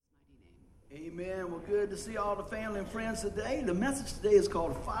Amen. Well, good to see all the family and friends today. The message today is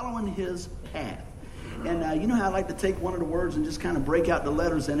called Following His Path. And you know how I like to take one of the words and just kind of break out the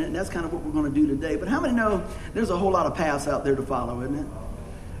letters in it, and that's kind of what we're going to do today. But how many know there's a whole lot of paths out there to follow, isn't it?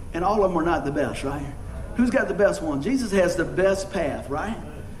 And all of them are not the best, right? Who's got the best one? Jesus has the best path, right?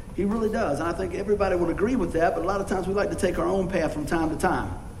 He really does. And I think everybody would agree with that, but a lot of times we like to take our own path from time to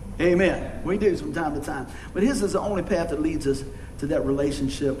time. Amen. We do from time to time. But his is the only path that leads us to that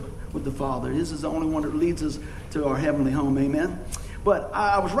relationship with the Father. His is the only one that leads us to our heavenly home. Amen. But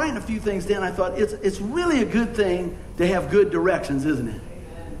I was writing a few things down. I thought it's really a good thing to have good directions, isn't it?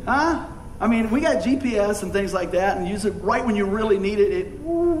 Huh? I mean, we got GPS and things like that, and use it right when you really need it.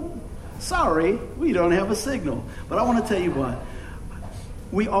 Sorry, we don't have a signal. But I want to tell you what.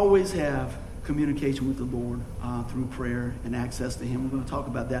 We always have communication with the Lord through prayer and access to Him. We're going to talk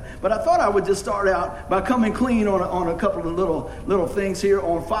about that. But I thought I would just start out by coming clean on a couple of little things here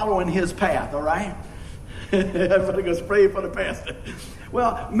on following His path, all right? Everybody goes pray for the pastor.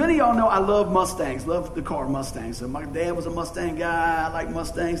 Well, many of y'all know I love Mustangs, love the car Mustangs. So my dad was a Mustang guy. I like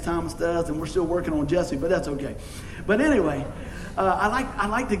Mustangs, Thomas does, and we're still working on Jesse, but that's okay. But anyway, I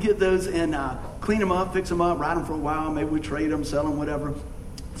like to get those and clean them up, fix them up, ride them for a while. Maybe we trade them, sell them, whatever.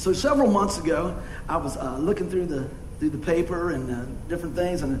 So several months ago, I was looking through the paper and different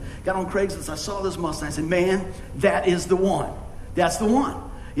things, and I got on Craigslist. I saw this Mustang. I said, man, that is the one. That's the one,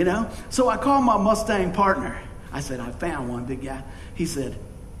 you know? So I called my Mustang partner. I said, I found one, big guy. He said,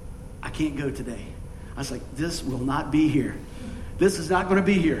 I can't go today. I was like, this will not be here. This is not going to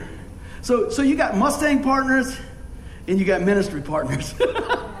be here. So you got Mustang partners, and you got ministry partners.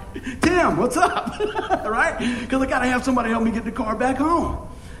 Tim, what's up? Right? Because I got to have somebody help me get the car back home.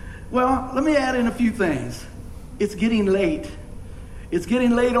 Well, let me add in a few things. It's getting late. It's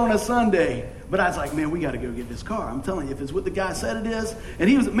getting late on a Sunday. But I was like, man, we got to go get this car. I'm telling you, if it's what the guy said it is.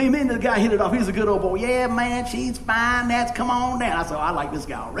 And me and the guy hit it off. He's a good old boy. Yeah, man, she's fine. Come on down. I said, I like this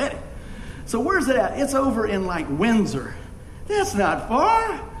guy already. So where's it at? It's over in like Windsor. That's not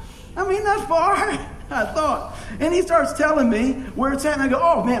far. I mean, not far. I thought. And he starts telling me where it's at. And I go,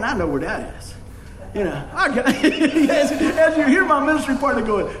 oh, man, I know where that is. You know, as you hear my ministry partner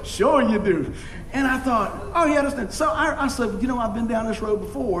going, sure you do. And I thought, oh, yeah, that's. So I said, I've been down this road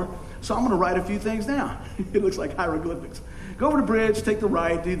before, so I'm going to write a few things down. It looks like hieroglyphics. Go over the bridge, take the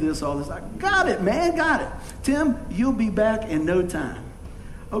right, do this, all this. I got it, man, got it. Tim, you'll be back in no time.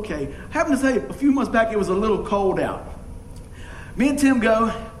 Okay, happened to say a few months back, it was a little cold out. Me and Tim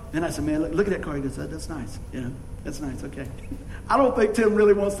go, and I said, man, look at that car. He goes, that's nice. That's nice, okay. I don't think Tim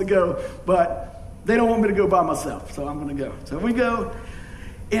really wants to go, but they don't want me to go by myself, so I'm going to go. So we go,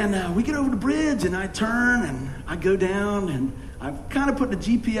 and we get over the bridge, and I turn, and I go down, and I've kind of put the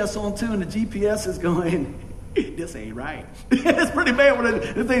GPS on, too, and the GPS is going, this ain't right. It's pretty bad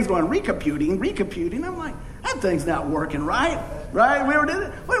when the thing's going, recomputing. I'm like, that thing's not working right? We ever did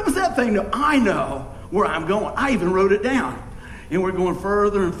it? What was that thing? I know where I'm going. I even wrote it down. And we're going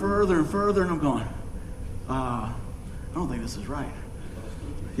further and further and further, and I'm going, I don't think this is right.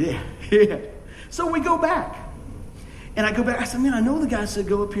 Yeah. So we go back. And I go back. I said, man, I know the guy said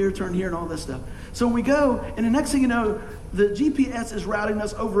go up here, turn here, and all this stuff. So we go, and the next thing you know, the GPS is routing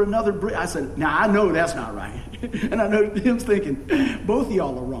us over another bridge. I said, now I know that's not right. And I know him's thinking, both of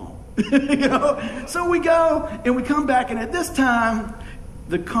y'all are wrong. So we go, and we come back, and at this time,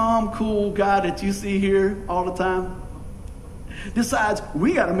 the calm, cool guy that you see here all the time decides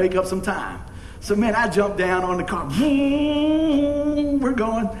we got to make up some time. So, man, I jump down on the car. We're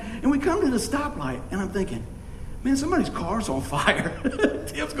going. And we come to the stoplight. And I'm thinking, man, somebody's car's on fire.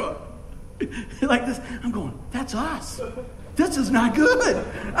 Tim's going like this. I'm going, that's us. This is not good.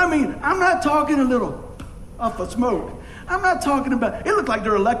 I mean, I'm not talking a little puff of smoke. I'm not talking about, it looked like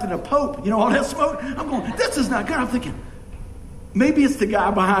they're electing a pope. All that smoke. I'm going, this is not good. I'm thinking, maybe it's the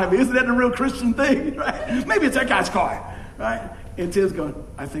guy behind me. Isn't that the real Christian thing? Right? Maybe it's that guy's car. Right? And Tim's going,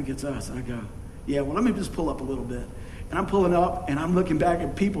 I think it's us. And I go, yeah, well, let me just pull up a little bit. And I'm pulling up, and I'm looking back,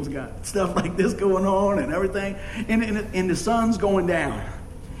 and people's got stuff like this going on and everything. And the sun's going down.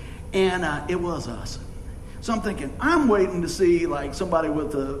 And it was us. So I'm thinking, I'm waiting to see, like, somebody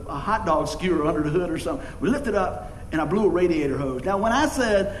with a hot dog skewer under the hood or something. We lifted up, and I blew a radiator hose. Now, when I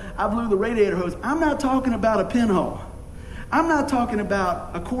said I blew the radiator hose, I'm not talking about a pinhole. I'm not talking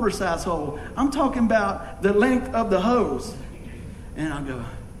about a quarter-size hole. I'm talking about the length of the hose. And I go,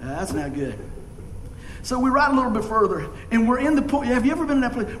 that's not good. So we ride a little bit further, and we're in the point. Have you ever been in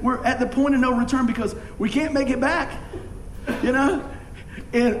that place? We're at the point of no return because we can't make it back,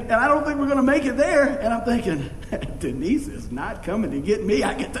 And I don't think we're going to make it there. And I'm thinking, Denise is not coming to get me.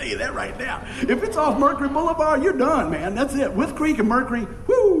 I can tell you that right now. If it's off Mercury Boulevard, you're done, man. That's it. With Creek and Mercury,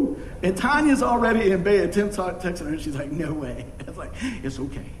 whoo. And Tanya's already in bed. Tim texting her, and she's like, no way. It's like, it's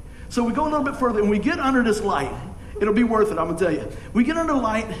okay. So we go a little bit further, and we get under this light. It'll be worth it, I'm going to tell you. We get under the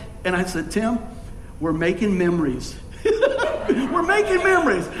light, and I said, Tim, we're making memories. We're making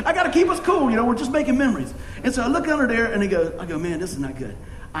memories. I got to keep us cool, we're just making memories. And so I look under there, and I go, man, this is not good.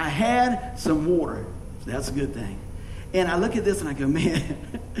 I had some water. That's a good thing. And I look at this, and I go,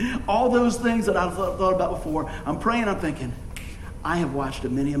 man, all those things that I thought about before, I'm praying, I'm thinking, I have watched a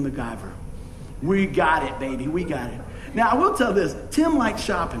mini of MacGyver. We got it, baby. We got it. Now, I will tell this. Tim likes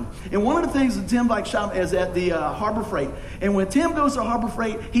shopping. And one of the things that Tim likes shopping is at the Harbor Freight. And when Tim goes to Harbor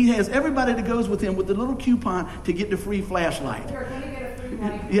Freight, he has everybody that goes with him with the little coupon to get the free flashlight. We're going to get a free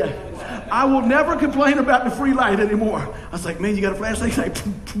light. Yeah. I will never complain about the free light anymore. I was like, man, you got a flashlight? He's like,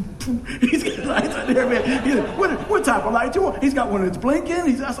 poof, poof, poof. He's got lights out there, man. He's like, what type of light you want? He's got one that's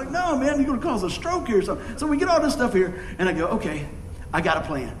blinking. I was like, no, man, you're going to cause a stroke here or something. So we get all this stuff here. And I go, okay, I got a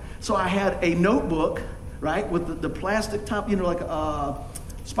plan. So I had a notebook, right, with the plastic top, like a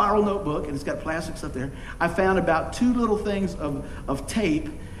spiral notebook, and it's got plastic stuff there. I found about 2 little things of tape,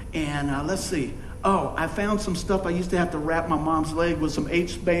 and let's see. Oh, I found some stuff I used to have to wrap my mom's leg with, some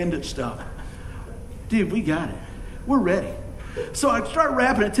H-bandage stuff. Dude, we got it. We're ready. So I start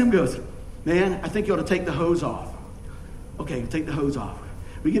wrapping it. Tim goes, man, I think you ought to take the hose off. Okay, take the hose off.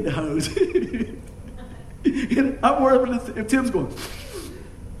 We get the hose. I'm worried if Tim's going,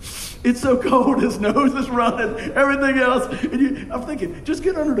 it's so cold, his nose is running, everything else. And I'm thinking, just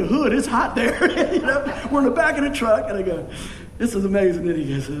get under the hood. It's hot there. We're in the back of the truck. And I go, this is amazing. And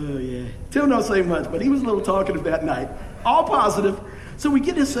he goes, oh, yeah. Tim don't say much, but he was a little talkative that night. All positive. So we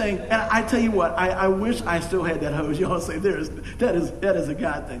get this thing, and I tell you what, I wish I still had that hose. Y'all say that is a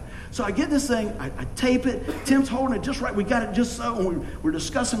God thing. So I get this thing, I tape it. Tim's holding it just right. We got it just so. And we're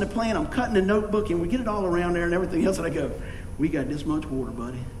discussing the plan. I'm cutting the notebook, and we get it all around there and everything else. And I go, we got this much water,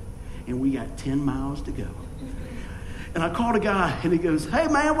 buddy. And we got 10 miles to go. And I called a guy, and he goes, hey,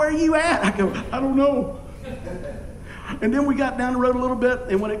 man, where are you at? I go, I don't know. And then we got down the road a little bit,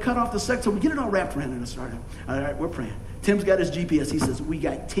 and when it cut off the second, so we get it all wrapped around and it started. All right, we're praying. Tim's got his GPS. He says, we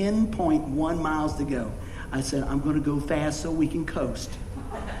got 10.1 miles to go. I said, I'm going to go fast so we can coast.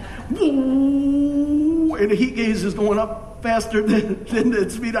 And the heat gauge is going up faster than the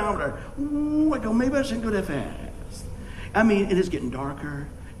speedometer. I go, maybe I shouldn't go that fast. I mean, it is getting darker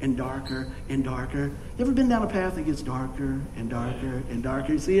and darker and darker. You ever been down a path that gets darker and darker and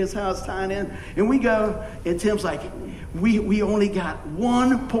darker? You see how it's tying in? And we go, and Tim's like, we only got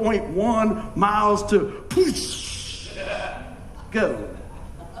 1.1 miles to go.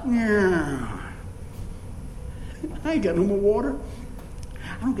 Yeah. I ain't got no more water.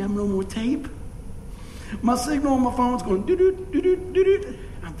 I don't got no more tape. My signal on my phone's going doo-doo, doo-doo, doo-doo.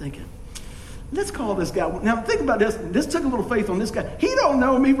 I'm thinking, let's call this guy. Now, think about this. This took a little faith on this guy. He don't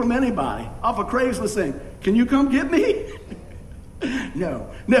know me from anybody. Off a Craigslist thing. Can you come get me? No.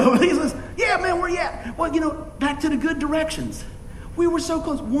 He says, yeah, man, where you at? Well, back to the good directions. We were so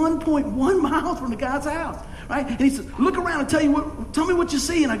close. 1.1 miles from the guy's house, right? And he says, look around and tell me what you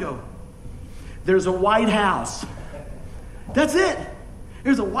see. And I go, there's a white house. That's it.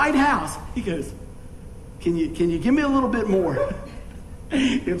 There's a white house. He goes, can you give me a little bit more?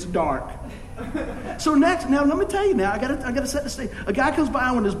 It's dark. So now let me tell you now, I gotta set the stage. A guy comes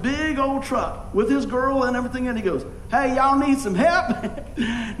by with this big old truck with his girl and everything, and he goes, hey, y'all need some help?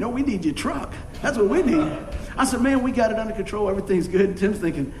 No, we need your truck. That's what we need. I said, man, we got it under control. Everything's good. And Tim's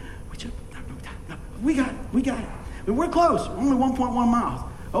thinking, we got it. We're close. Only 1.1 miles.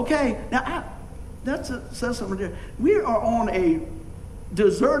 Okay. Now, that says something there. We are on a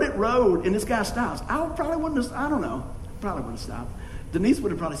deserted road, and this guy stops. I probably wouldn't have, I don't know. Probably would have stopped. Denise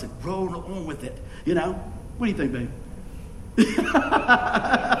would have probably said, roll on with it. What do you think, babe?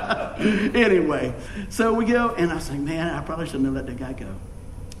 Anyway, so we go, and I was like, man, I probably shouldn't have let that guy go.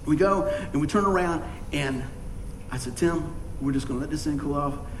 We go, and we turn around, and I said, Tim, we're just going to let this thing cool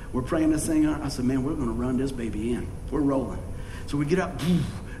off. We're praying this thing out. I said, man, we're going to run this baby in. We're rolling. So we get up.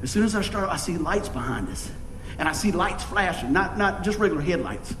 As soon as I start, I see lights behind us. And I see lights flashing, not just regular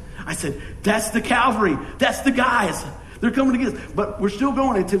headlights. I said, that's the cavalry. That's the guys. They're coming to get us. But we're still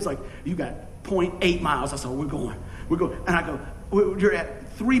going. And Tim's like, you got 0.8 miles. I said, we're going. And I go, you're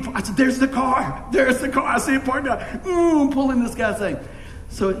at 3. I said, there's the car. I see it parked out. Pulling this guy's thing.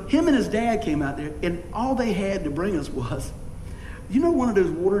 So him and his dad came out there, and all they had to bring us was, one of those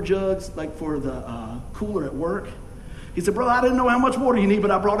water jugs, like for the cooler at work? He said, bro, I didn't know how much water you need,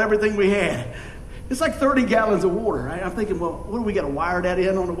 but I brought everything we had. It's like 30 gallons of water, right? I'm thinking, well, what do we got to wire that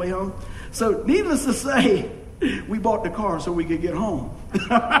in on the way home? So needless to say, we bought the car so we could get home.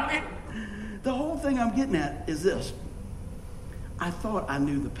 Right? The whole thing I'm getting at is this. I thought I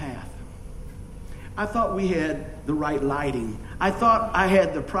knew the path. I thought we had the right lighting. I thought I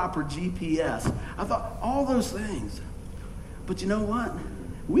had the proper GPS. I thought all those things. But you know what?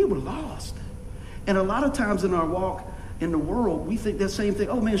 We were lost. And a lot of times in our walk in the world, we think that same thing.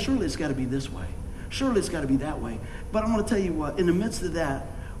 Oh man, surely it's got to be this way. Surely it's got to be that way. But I want to tell you what, in the midst of that,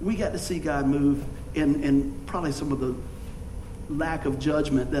 we got to see God move in probably some of the lack of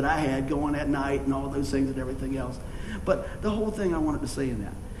judgment that I had going at night and all those things and everything else. But the whole thing I wanted to say in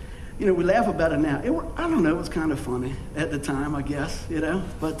that, you know, we laugh about it now. I don't know, it was kind of funny at the time, I guess, you know.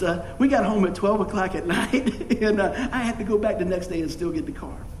 But we got home at 12 o'clock at night, and I had to go back the next day and still get the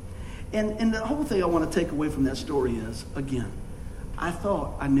car. And the whole thing I want to take away from that story is, again, I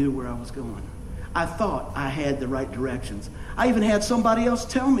thought I knew where I was going. I thought I had the right directions. I even had somebody else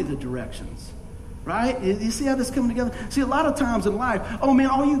tell me the directions, right? You see how this is coming together? See, a lot of times in life, oh man,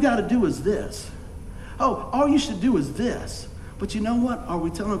 all you got to do is this. Oh, all you should do is this. But you know what? Are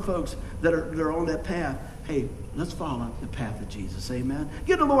we telling folks that are on that path, hey, let's follow the path of Jesus, amen?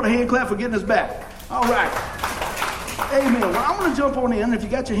 Give the Lord a hand clap for getting us back. All right. Amen. Well, I'm going to jump on in. If you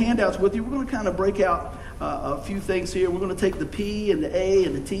got your handouts with you, we're going to kind of break out a few things here. We're going to take the P and the A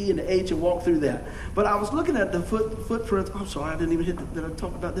and the T and the H and walk through that. But I was looking at the footprints. I'm sorry, I didn't even did I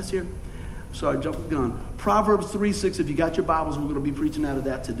talk about this here? Sorry, jumped the gun. Proverbs 3:6. If you got your Bibles, we're going to be preaching out of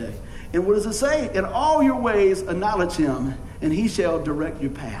that today. And what does it say? In all your ways, acknowledge him, and he shall direct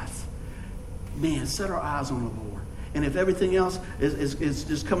your path. Man, set our eyes on the Lord. And if everything else is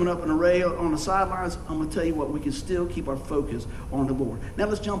just coming up an array on the sidelines, I'm going to tell you what, we can still keep our focus on the Lord. Now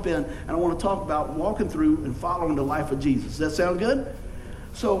let's jump in, and I want to talk about walking through and following the life of Jesus. Does that sound good?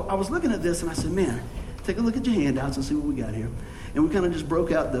 So I was looking at this, and I said, man, take a look at your handouts and see what we got here. And we kind of just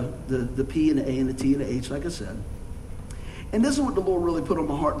broke out the P and the A and the T and the H, like I said. And this is what the Lord really put on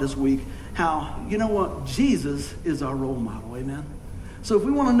my heart this week, how, you know what, Jesus is our role model, amen? So if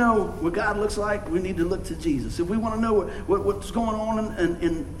we want to know what God looks like, we need to look to Jesus. If we want to know what's going on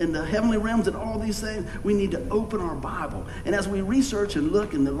in the heavenly realms and all these things, we need to open our Bible. And as we research and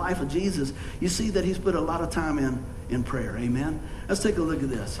look in the life of Jesus, you see that he's put a lot of time in prayer, amen? Let's take a look at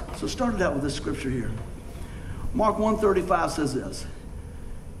this. So started out with this scripture here. Mark 1:35 says this.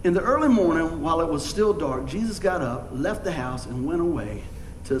 In the early morning, while it was still dark, Jesus got up, left the house, and went away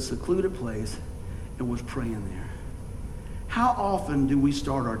to a secluded place and was praying there. How often do we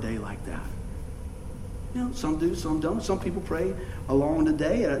start our day like that? You know, some do, some don't. Some people pray along the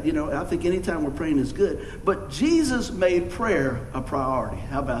day. I think anytime we're praying is good. But Jesus made prayer a priority.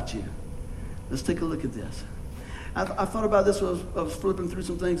 How about you? Let's take a look at this. I thought about this when I was flipping through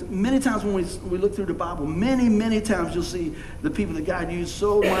some things. Many times when we look through the Bible, many times you'll see the people that God used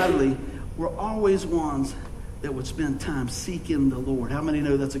so mightily were always ones that would spend time seeking the Lord. How many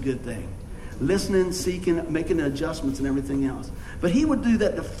know that's a good thing? Listening, seeking, making the adjustments and everything else. But he would do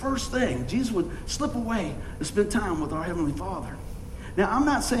that the first thing. Jesus would slip away and spend time with our Heavenly Father. Now, I'm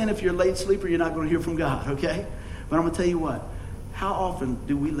not saying if you're a late sleeper, you're not going to hear from God, okay? But I'm going to tell you what. How often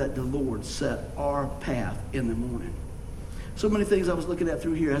do we let the Lord set our path in the morning? So many things I was looking at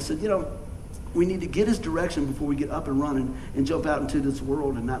through here. I said, we need to get his direction before we get up and running and jump out into this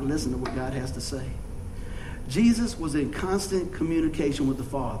world and not listen to what God has to say. Jesus was in constant communication with the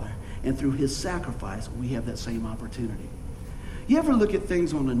Father. And through his sacrifice, we have that same opportunity. You ever look at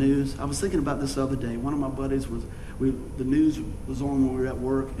things on the news? I was thinking about this the other day. One of my buddies the news was on when we were at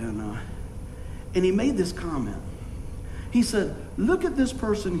work, and he made this comment. He said, look at this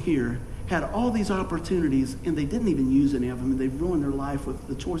person here, had all these opportunities, and they didn't even use any of them, and they ruined their life with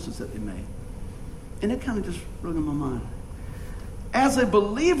the choices that they made. And it kind of just rung in my mind. As a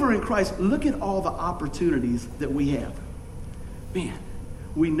believer in Christ, look at all the opportunities that we have. Man,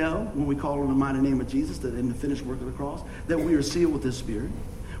 we know when we call on the mighty name of Jesus, that in the finished work of the cross, that we are sealed with his Spirit.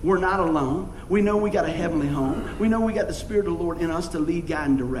 We're not alone. We know we got a heavenly home. We know we got the Spirit of the Lord in us to lead, guide,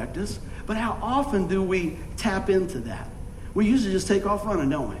 and direct us. But how often do we tap into that? We usually just take off running,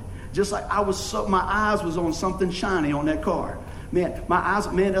 don't we? Just like my eyes was on something shiny on that car. Man, my eyes,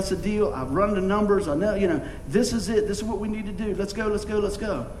 that's the deal. I've run the numbers. I know, this is it. This is what we need to do. Let's go, let's go, let's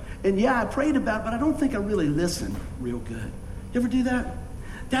go. And yeah, I prayed about it, but I don't think I really listened real good. You ever do that?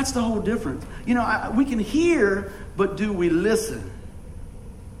 That's the whole difference. We can hear, but do we listen?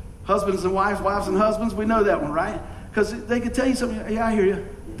 Husbands and wives and husbands, we know that one, right? Because they could tell you something, yeah, I hear you,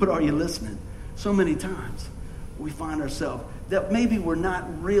 but are you listening? So many times we find ourselves that maybe we're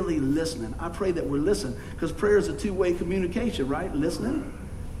not really listening. I pray that we're listening, because prayer is a two-way communication, right? Listening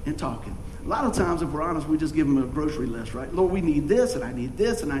and talking. A lot of times, if we're honest, we just give them a grocery list, right? Lord, we need this, and I need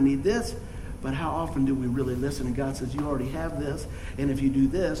this, and I need this. But how often do we really listen? And God says, you already have this, and if you do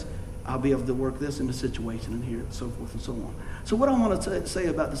this, I'll be able to work this in the situation and here, so forth and so on. So what I want to say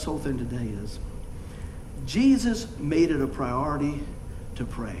about this whole thing today is, Jesus made it a priority to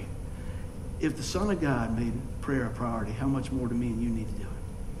pray. If the Son of God made prayer a priority, how much more do me and you need to do it?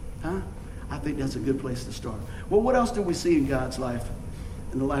 Huh? I think that's a good place to start. Well, what else do we see in God's life,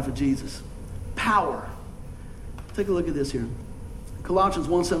 in the life of Jesus? Power. Take a look at this here. Colossians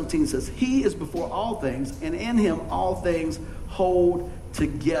 1:17 says, he is before all things, and in him all things hold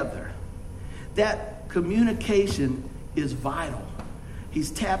together. That communication is vital. He's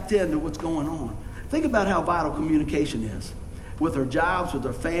tapped into what's going on. Think about how vital communication is. With our jobs, with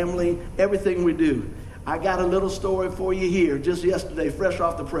our family, everything we do. I got a little story for you here, just yesterday, fresh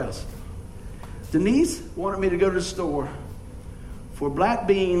off the press. Denise wanted me to go to the store for black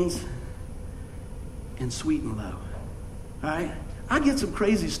beans and sweet and low. All right? I get some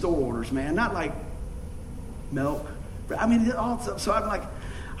crazy store orders, man. Not like milk. I mean, all stuff. So I'm like,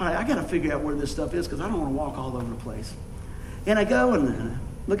 all right, I got to figure out where this stuff is because I don't want to walk all over the place. And I go and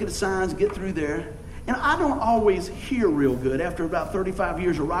look at the signs, get through there. And I don't always hear real good. After about 35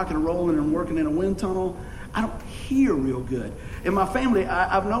 years of rocking and rolling and working in a wind tunnel, I don't hear real good. In my family,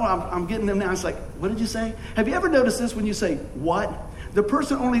 I'm getting them now. It's like, what did you say? Have you ever noticed this when you say, what? The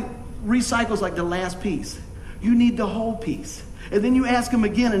person only recycles like the last piece. You need the whole piece. And then you ask them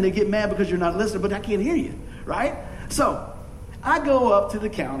again and they get mad because you're not listening, but I can't hear you, right? So I go up to the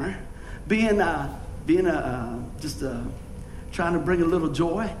counter, trying to bring a little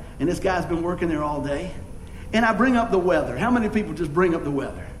joy. And this guy's been working there all day. And I bring up the weather. How many people just bring up the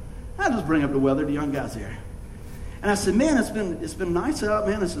weather? I just bring up the weather. The young guy's there. And I said, man, it's been nice out,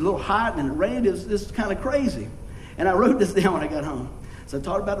 man. It's a little hot and it rained. It's kind of crazy. And I wrote this down when I got home. So I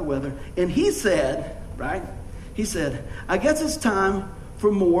talked about the weather. And he said, right? He said, I guess it's time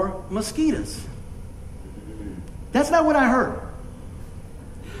for more mosquitoes. That's not what I heard.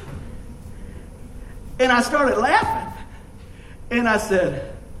 And I started laughing. And I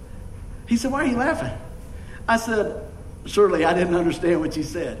said, he said, why are you laughing? I said, surely I didn't understand what you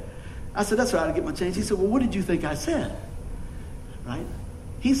said. I said, that's right, I get my change. He said, well, what did you think I said? Right?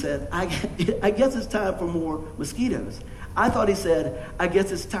 He said, I guess it's time for more mosquitoes. I thought he said, I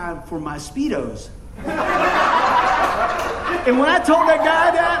guess it's time for my Speedos. And when I told that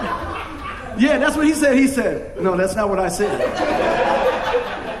guy that, yeah, that's what he said. He said, no, that's not what I said.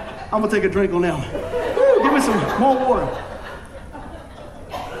 I'm going to take a drink on that one. Give me some more water.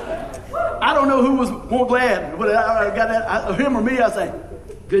 I don't know who was more glad, but I got that, him or me. I say,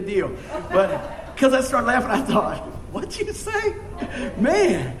 good deal. But because I started laughing, I thought, what'd you say?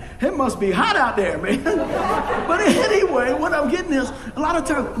 Man, it must be hot out there, man. But anyway, what I'm getting is, a lot of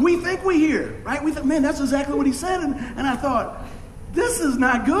times we think we hear, right? We think, man, that's exactly what he said. And I thought, this is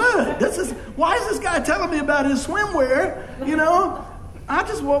not good. Why is this guy telling me about his swimwear? You know, I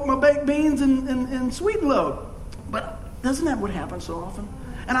just want my baked beans and sweet and low. But doesn't that what happens so often?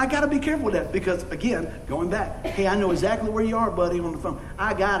 And I got to be careful with that because, again, going back, hey, I know exactly where you are, buddy, on the phone.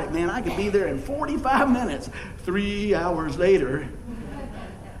 I got it, man. I could be there in 45 minutes. 3 hours later,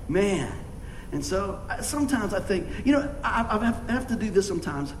 man. And so sometimes I think, you know, I have to do this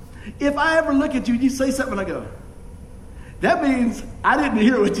sometimes. If I ever look at you, you say something, I go, that means I didn't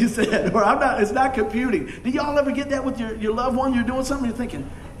hear what you said, or it's not computing. Do y'all ever get that with your loved one? You're doing something, you're thinking,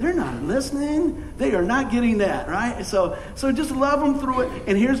 they're not listening. They are not getting that, right? So just love them through it.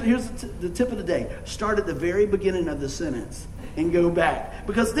 And here's the tip of the day. Start at the very beginning of the sentence and go back.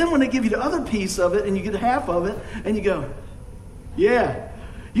 Because then when they give you the other piece of it and you get half of it and you go, yeah,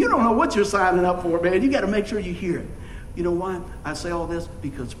 you don't know what you're signing up for, man. You got to make sure you hear it. You know why I say all this?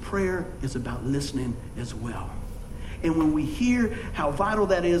 Because prayer is about listening as well. And when we hear how vital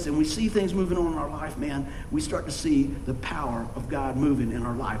that is and we see things moving on in our life, man, we start to see the power of God moving in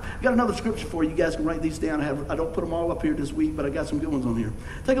our life. I've got another scripture for you. You guys can write these down. I don't put them all up here this week, but I got some good ones on here.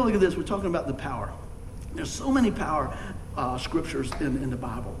 Take a look at this. We're talking about the power. There's so many power scriptures in the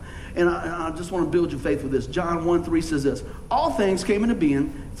Bible. And I just want to build your faith with this. John 1:3 says this, all things came into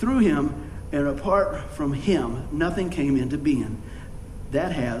being through him, and apart from him, nothing came into being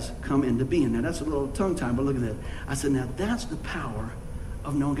that has come into being. Now, that's a little tongue tie, but look at that. I said, now, that's the power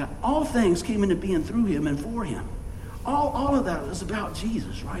of knowing God. All things came into being through him and for him. All of that is about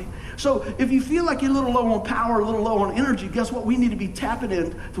Jesus, right? So if you feel like you're a little low on power, a little low on energy, guess what? We need to be tapping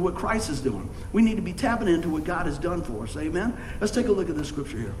into what Christ is doing. We need to be tapping into what God has done for us. Amen? Let's take a look at this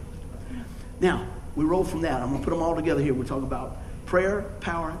scripture here. Now, we roll from that. I'm going to put them all together here. We're talking about prayer,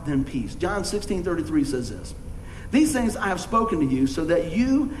 power, then peace. John 16:33 says this. These things I have spoken to you so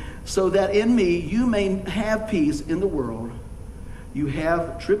that in me you may have peace in the world. You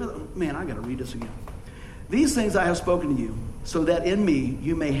have tribulation. Man, I got to read this again. These things I have spoken to you so that in me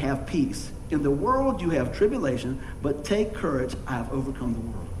you may have peace. In the world you have tribulation, but take courage, I have overcome the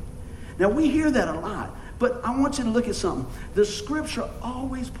world. Now we hear that a lot, but I want you to look at something. The scripture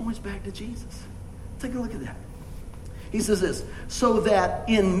always points back to Jesus. Take a look at that. He says this, so that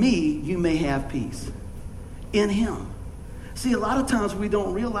in me you may have peace. In him. See, a lot of times we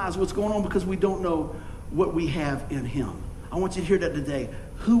don't realize what's going on because we don't know what we have in him. I want you to hear that today.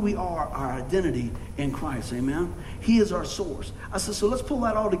 Who we are, our identity in Christ. Amen? He is our source. I said, so let's pull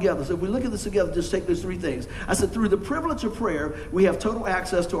that all together. So if we look at this together, just take those three things. I said, through the privilege of prayer, we have total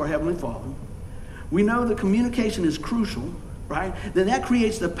access to our Heavenly Father. We know that communication is crucial, right? Then that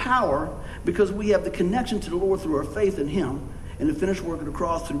creates the power because we have the connection to the Lord through our faith in him and the finished work of the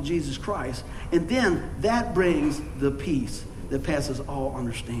cross through Jesus Christ. And then that brings the peace that passes all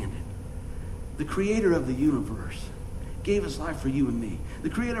understanding. The creator of the universe gave his life for you and me. The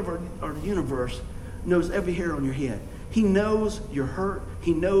creator of our universe knows every hair on your head. He knows your hurt.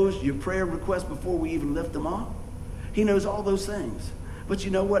 He knows your prayer requests before we even lift them up. He knows all those things. But you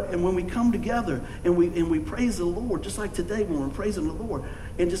know what? And when we come together and we praise the Lord, just like today when we're praising the Lord,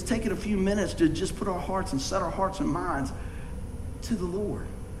 and just taking a few minutes to just put our hearts and set our hearts and minds to the Lord.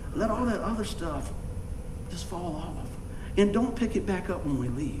 Let all that other stuff just fall off. And don't pick it back up when we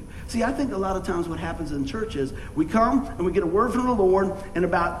leave. See, I think a lot of times what happens in church is we come and we get a word from the Lord, and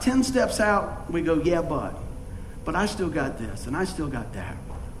about 10 steps out, we go, yeah, but I still got this, and I still got that.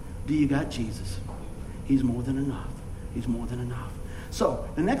 Do you got Jesus? He's more than enough. He's more than enough. So,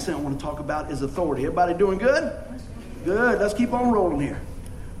 the next thing I want to talk about is authority. Everybody doing good? Good. Let's keep on rolling here.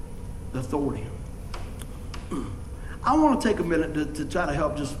 Authority. I want to take a minute to try to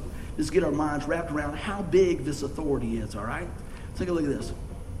help just get our minds wrapped around how big this authority is, all right? Take a look at this.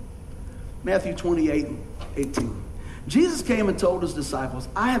 Matthew 28:18. Jesus came and told his disciples,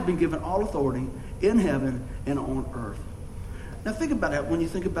 I have been given all authority in heaven and on earth. Now think about that when you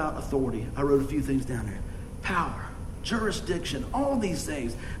think about authority. I wrote a few things down there. Power, jurisdiction, all these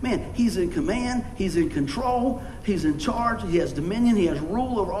things. Man, he's in command, he's in control, he's in charge, he has dominion, he has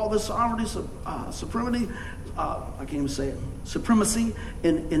rule over all this sovereignty, supremacy, I can't even say it, supremacy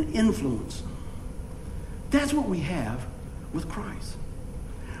and influence. That's what we have with Christ.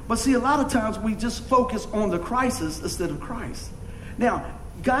 But see, a lot of times we just focus on the crisis instead of Christ. Now,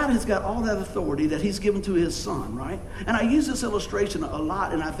 God has got all that authority that he's given to his son, right? And I use this illustration a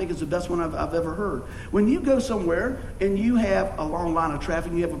lot, and I think it's the best one I've ever heard. When you go somewhere and you have a long line of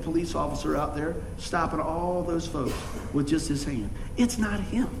traffic, and you have a police officer out there stopping all those folks with just his hand. It's not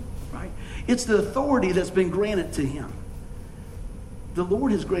him, right? It's the authority that's been granted to him. The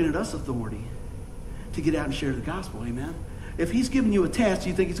Lord has granted us authority to get out and share the gospel, amen? If he's given you a task, do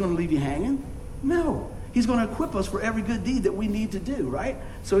you think he's going to leave you hanging? No. He's going to equip us for every good deed that we need to do, right?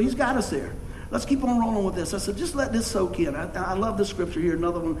 So he's got us there. Let's keep on rolling with this. I said, just let this soak in. I love this scripture here,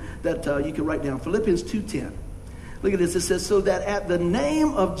 another one that you can write down. Philippians 2:10. Look at this. It says, so that at the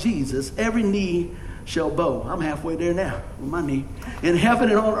name of Jesus, every knee shall bow. I'm halfway there now with my knee. In heaven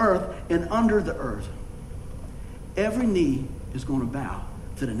and on earth and under the earth. Every knee is going to bow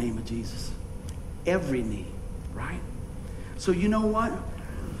to the name of Jesus. Every knee, right? So you know what?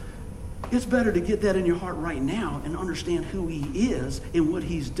 It's better to get that in your heart right now and understand who he is and what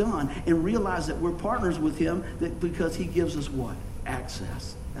he's done and realize that we're partners with him because he gives us what?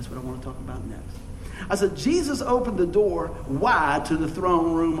 Access. That's what I want to talk about next. I said, Jesus opened the door wide to the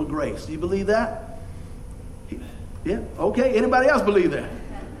throne room of grace. Do you believe that? Yeah? Okay. Anybody else believe that?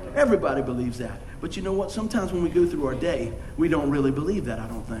 Everybody believes that. But you know what? Sometimes when we go through our day, we don't really believe that, I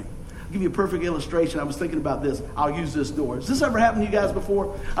don't think. I'll give you a perfect illustration. I was thinking about this. I'll use this door. Has this ever happened to you guys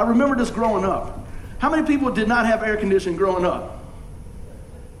before? I remember this growing up. How many people did not have air conditioning growing up?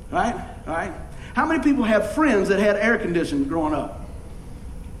 Right? All right. How many people have friends that had air conditioning growing up?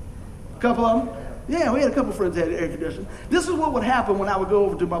 A couple of them? Yeah, we had a couple of friends that had air conditioning. This is what would happen when I would go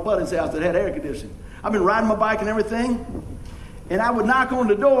over to my buddy's house that had air conditioning. I've been riding my bike and everything, and I would knock on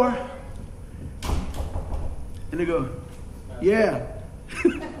the door, and they go, yeah.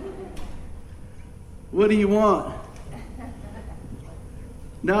 What do you want?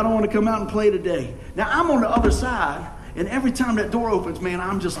 Now, I don't want to come out and play today. Now, I'm on the other side, and every time that door opens, man,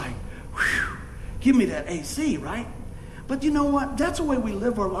 I'm just like, whew, give me that AC, right? But you know what? That's the way we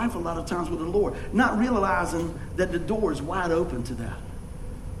live our life a lot of times with the Lord, not realizing that the door is wide open to that.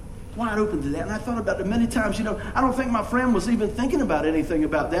 Wide open to that. And I thought about it many times. You know, I don't think my friend was even thinking about anything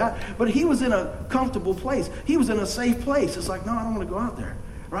about that, but he was in a comfortable place. He was in a safe place. It's like, no, I don't want to go out there.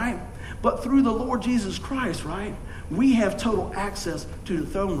 right? But through the Lord Jesus Christ, right, we have total access to the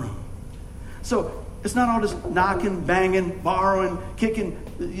throne room. So it's not all this knocking, banging, borrowing, kicking.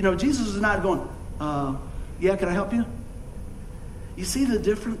 You know, Jesus is not going, yeah, can I help you? You see the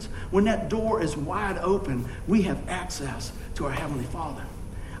difference? When that door is wide open, we have access to our Heavenly Father.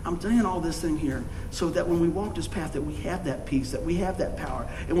 I'm saying all this thing here so that when we walk this path, that we have that peace, that we have that power,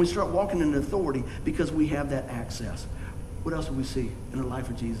 and we start walking in authority because we have that access. What else do we see in the life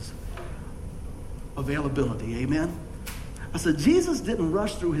of Jesus? Availability, amen? I said, Jesus didn't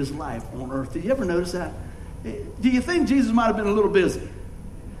rush through his life on earth. Did you ever notice that? Do you think Jesus might have been a little busy?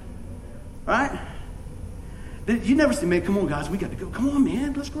 Right? You never see, man, come on, guys, we got to go. Come on,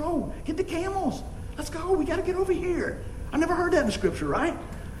 man, let's go. Get the camels. Let's go. We got to get over here. I never heard that in Scripture, right?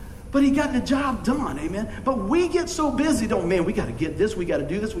 But he got the job done, amen? But we get so busy, man, we got to get this, we got to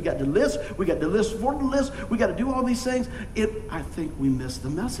do this, we got the list for the list, we got to do all these things. I think we miss the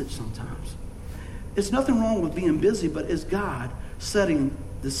message sometimes. It's nothing wrong with being busy, but is God setting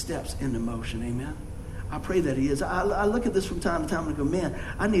the steps into motion, amen? I pray that he is. I look at this from time to time and I go, man,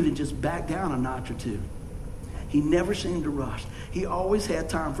 I need to just back down a notch or two. He never seemed to rush. He always had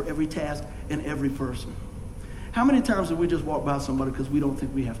time for every task and every person. How many times have we just walked by somebody because we don't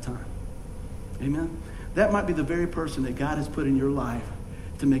think we have time? Amen? That might be the very person that God has put in your life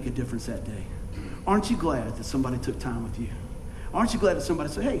to make a difference that day. Aren't you glad that somebody took time with you? Aren't you glad that somebody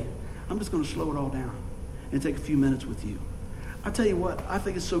said, hey, I'm just going to slow it all down and take a few minutes with you? I tell you what, I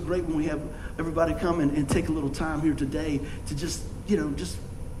think it's so great when we have everybody come and take a little time here today to just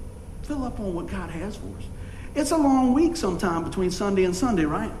fill up on what God has for us. It's a long week sometime between Sunday and Sunday,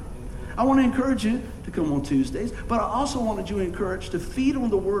 right? I want to encourage you to come on Tuesdays, but I also wanted you to encourage to feed on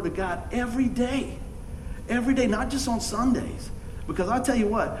the Word of God every day, not just on Sundays. Because I tell you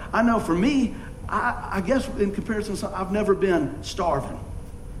what, I know for me, I guess in comparison, I've never been starving.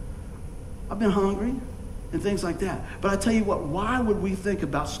 I've been hungry and things like that. But I tell you what, why would we think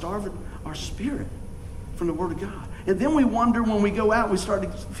about starving our spirit from the Word of God? And then we wonder when we go out, we start to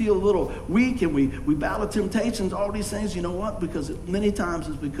feel a little weak and we battle temptations, all these things. You know what? Because many times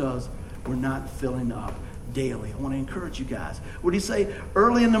it's because we're not filling up daily. I want to encourage you guys. What did he say?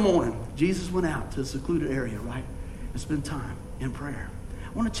 Early in the morning, Jesus went out to a secluded area, right? And spent time in prayer.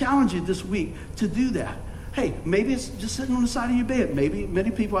 I want to challenge you this week to do that. Hey, maybe it's just sitting on the side of your bed. Maybe many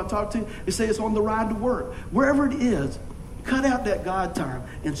people I talk to, they say it's on the ride to work. Wherever it is, cut out that God time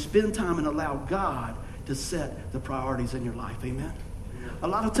and spend time and allow God to set the priorities in your life. Amen? A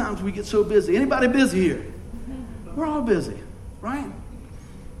lot of times we get so busy. Anybody busy here? We're all busy, right?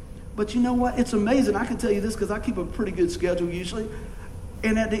 But you know what? It's amazing. I can tell you this because I keep a pretty good schedule usually.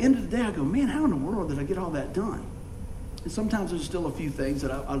 And at the end of the day, I go, man, how in the world did I get all that done? And sometimes there's still a few things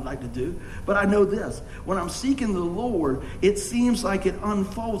that I'd like to do. But I know this. When I'm seeking the Lord, it seems like it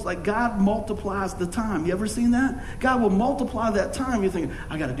unfolds. Like God multiplies the time. You ever seen that? God will multiply that time. You're thinking,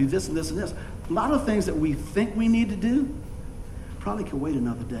 I got to do this and this and this. A lot of things that we think we need to do probably could wait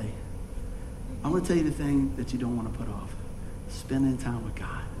another day. I'm going to tell you the thing that you don't want to put off. Spending time with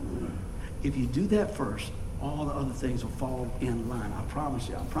God. If you do that first, all the other things will fall in line. I promise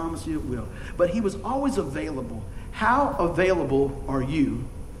you. I promise you it will. But he was always available. How available are you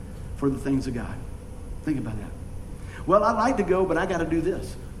for the things of God? Think about that. Well, I like to go, but I got to do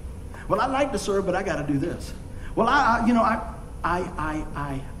this. Well, I like to serve, but I got to do this. Well, I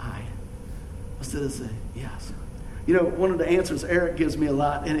instead of say yes. You know, one of the answers Eric gives me a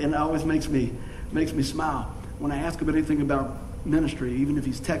lot, and it always makes me smile when I ask him anything about ministry, even if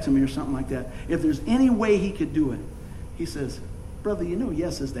he's texting me or something like that. If there's any way he could do it, he says, brother, you know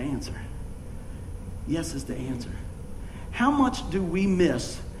yes is the answer. Yes is the answer. How much do we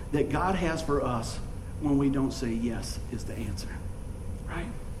miss that God has for us when we don't say yes is the answer? Right?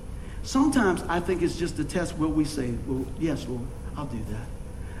 Sometimes I think it's just a test where we say, well, yes, Lord, I'll do that.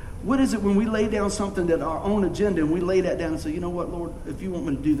 What is it when we lay down something that our own agenda and we lay that down and say, you know what, Lord, if you want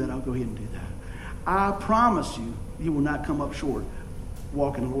me to do that, I'll go ahead and do that. I promise you, you will not come up short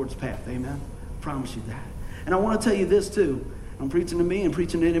walking the Lord's path. Amen? I promise you that. And I want to tell you this too. I'm preaching to me and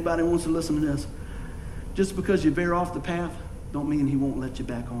preaching to anybody who wants to listen to this. Just because you veer off the path, don't mean he won't let you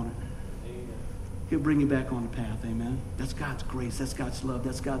back on it. Amen. He'll bring you back on the path. Amen? That's God's grace. That's God's love.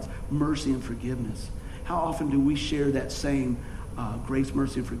 That's God's mercy and forgiveness. How often do we share that same grace,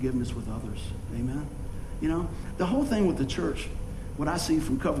 mercy, and forgiveness with others? Amen? You know, the whole thing with the church, what I see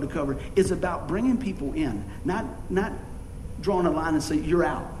from cover to cover, is about bringing people in, not drawing a line and say, you're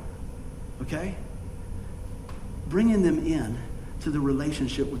out, okay? Bringing them in to the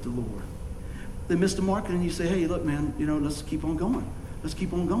relationship with the Lord. They miss the mark and you say, hey, look, man, you know, let's keep on going. Let's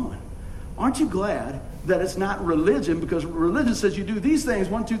keep on going. Aren't you glad that it's not religion? Because religion says you do these things,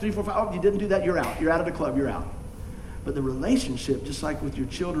 1, 2, 3, 4, 5. Oh, you didn't do that, you're out. You're out of the club, you're out. But the relationship, just like with your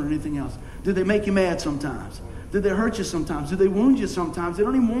children or anything else, do they make you mad sometimes? Do they hurt you sometimes? Do they wound you sometimes? They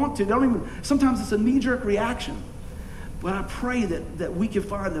don't even want to. Sometimes it's a knee-jerk reaction. But I pray that we can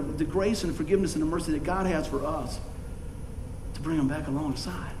find the grace and forgiveness and the mercy that God has for us to bring them back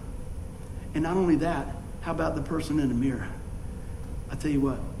alongside. And not only that, how about the person in the mirror? I tell you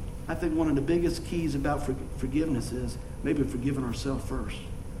what, I think one of the biggest keys about forgiveness is maybe forgiving ourselves first.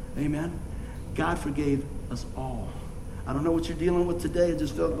 Amen? God forgave us all. I don't know what you're dealing with today. I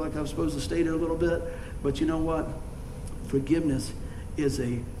just felt like I was supposed to stay there a little bit. But you know what? Forgiveness is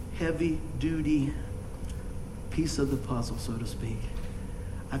a heavy-duty piece of the puzzle, so to speak.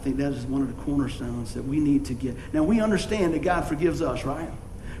 I think that is one of the cornerstones that we need to get. Now, we understand that God forgives us, right?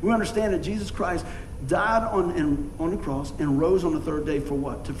 We understand that Jesus Christ died on the cross and rose on the third day for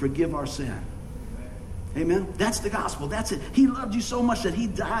what? To forgive our sin. Amen? That's the gospel. That's it. He loved you so much that he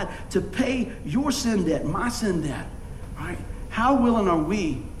died to pay your sin debt, my sin debt. Right? How willing are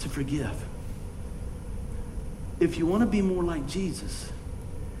we to forgive? If you want to be more like Jesus,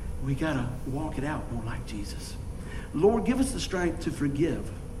 we got to walk it out more like Jesus. Lord, give us the strength to forgive.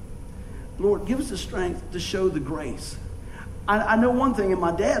 Lord, give us the strength to show the grace. I know one thing in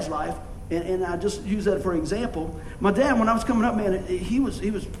my dad's life, and I just use that for example. My dad, when I was coming up, man, he was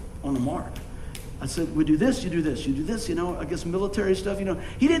on the mark. I said, we do this, you do this, you do this, I guess military stuff,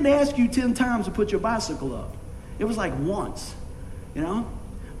 He didn't ask you 10 times to put your bicycle up. It was like once,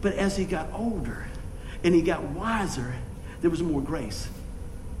 But as he got older and he got wiser, there was more grace.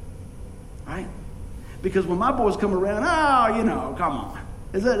 Right? Because when my boys come around, come on.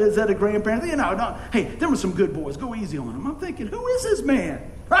 Is that a grandparent thing? No. Hey, there were some good boys. Go easy on them. I'm thinking, who is this man?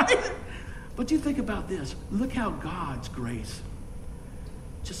 Right? But you think about this. Look how God's grace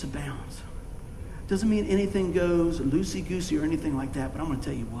just abounds. Doesn't mean anything goes loosey-goosey or anything like that, but I'm going to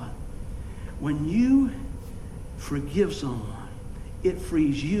tell you what. When you forgive someone, it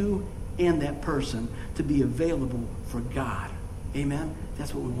frees you and that person to be available for God. Amen?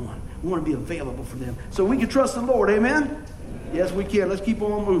 That's what we want. We want to be available for them. So we can trust the Lord. Amen? Yes, we can. Let's keep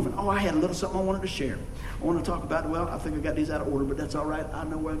on moving. I had a little something I wanted to share. I want to talk about, I think I got these out of order, but that's all right. I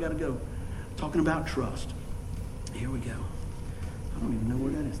know where I got to go. Talking about trust. Here we go. I don't even know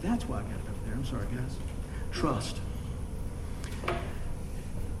where that is. That's why I got it up there. I'm sorry, guys. Trust.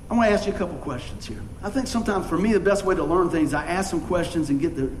 I want to ask you a couple questions here. I think sometimes for me, the best way to learn things, I ask some questions and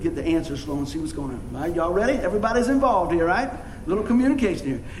get the answers slow and see what's going on. All right, y'all ready? Everybody's involved here, right? A little communication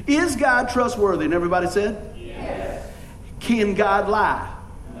here. Is God trustworthy? And everybody said? Yes. Can God lie?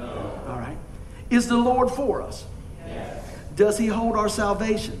 No. All right. Is the Lord for us? Yes. Does he hold our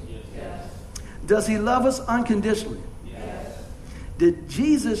salvation? Yes. Does he love us unconditionally? Yes. Did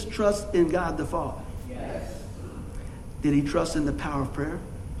Jesus trust in God the Father? Yes. Did he trust in the power of prayer?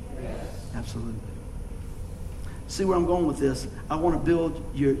 Yes. Absolutely. See where I'm going with this? I want to build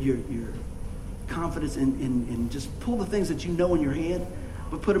your confidence and just pull the things that you know in your head,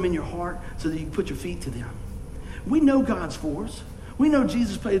 but put them in your heart so that you can put your feet to them. We know God's for us. We know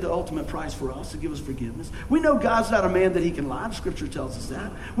Jesus paid the ultimate price for us to give us forgiveness. We know God's not a man that he can lie. The scripture tells us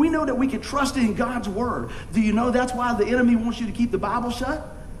that. We know that we can trust in God's word. Do you know that's why the enemy wants you to keep the Bible shut?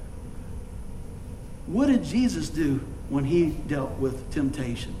 What did Jesus do when he dealt with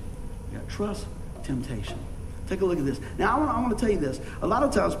temptation? You got trust, temptation. Take a look at this. Now, I want to tell you this. A lot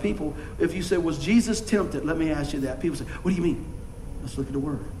of times people, if you say, was Jesus tempted? Let me ask you that. People say, what do you mean? Let's look at the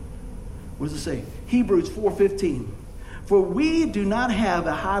word. What does it say? Hebrews 4:15. For we do not have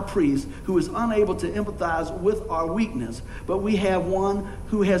a high priest who is unable to empathize with our weakness, but we have one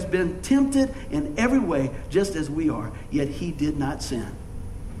who has been tempted in every way, just as we are, yet he did not sin.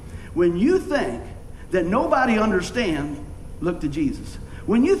 When you think that nobody understands, look to Jesus.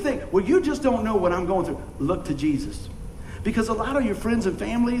 When you think, well, you just don't know what I'm going through, look to Jesus. Because a lot of your friends and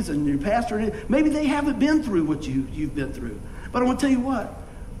families and your pastor, maybe they haven't been through what you've been through. But I want to tell you what,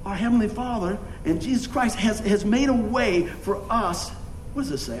 our Heavenly Father and Jesus Christ has made a way for us. What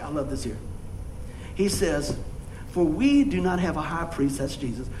does it say? I love this here. He says, for we do not have a high priest, that's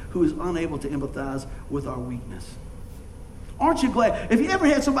Jesus, who is unable to empathize with our weakness. Aren't you glad? If you ever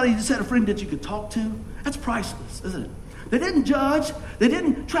had somebody, you just had a friend that you could talk to, that's priceless, isn't it? They didn't judge. They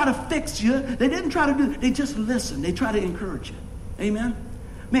didn't try to fix you. They didn't try to do, they just listened. They try to encourage you. Amen?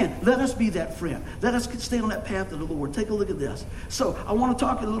 Man, let us be that friend. Let us stay on that path of the Lord. Take a look at this. So I want to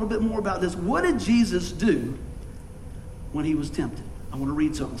talk a little bit more about this. What did Jesus do when he was tempted? I want to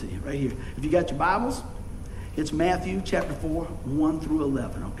read something to you right here. If you got your Bibles, it's Matthew chapter 4, 1 through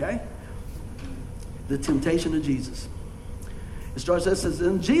 11, okay? The temptation of Jesus. It starts, it says,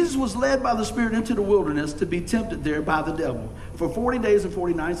 and Jesus was led by the Spirit into the wilderness to be tempted there by the devil. For 40 days and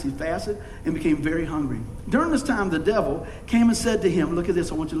 40 nights he fasted and became very hungry. During this time the devil came and said to him, look at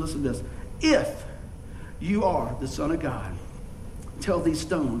this, I want you to listen to this. If you are the Son of God, tell these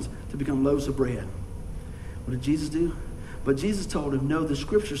stones to become loaves of bread. What did Jesus do? But Jesus told him, no, the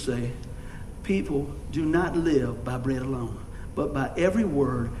scriptures say, people do not live by bread alone, but by every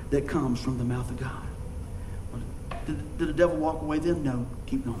word that comes from the mouth of God. Did the devil walk away then? No.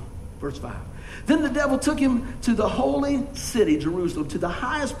 Keep going. Verse 5. Then the devil took him to the holy city, Jerusalem, to the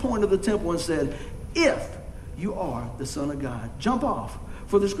highest point of the temple and said, if you are the Son of God, jump off.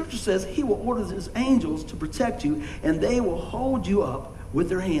 For the scripture says he will order his angels to protect you, and they will hold you up with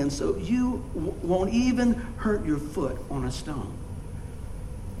their hands so you won't even hurt your foot on a stone.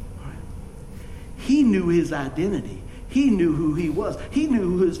 All right. He knew his identity. He knew who he was. He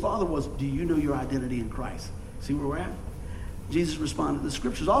knew who his Father was. Do you know your identity in Christ? See where we're at? Jesus responded, the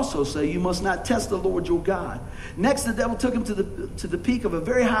scriptures also say you must not test the Lord your God. Next, the devil took him to the peak of a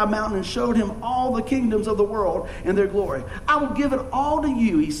very high mountain and showed him all the kingdoms of the world and their glory. I will give it all to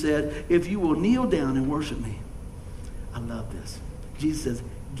you, he said, if you will kneel down and worship me. I love this. Jesus says,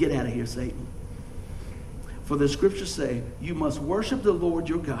 get out of here, Satan. For the scriptures say you must worship the Lord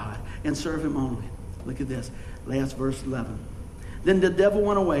your God and serve him only. Look at this. Last verse 11. Then the devil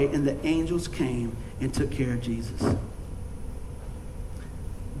went away and the angels came and took care of Jesus.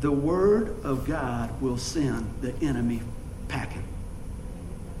 The word of God will send the enemy packing.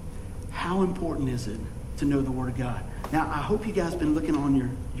 How important is it to know the word of God? Now, I hope you guys have been looking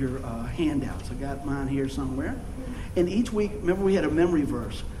on your handouts. I got mine here somewhere. And each week, remember we had a memory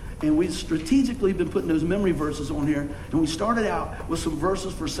verse. And we've strategically been putting those memory verses on here. And we started out with some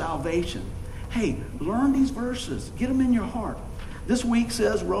verses for salvation. Hey, learn these verses. Get them in your heart. This week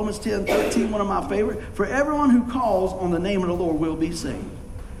says Romans 10:13, one of my favorite. For everyone who calls on the name of the Lord will be saved.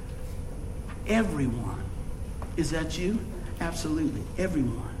 Everyone. Is that you? Absolutely.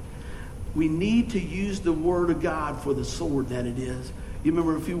 Everyone. We need to use the word of God for the sword that it is. You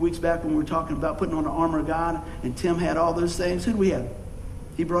remember a few weeks back when we were talking about putting on the armor of God, and Tim had all those things? Who did we have?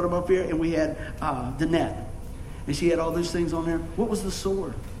 He brought them up here, and we had Danette. And she had all those things on there. What was the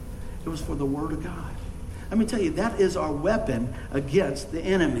sword? It was for the word of God. Let me tell you, that is our weapon against the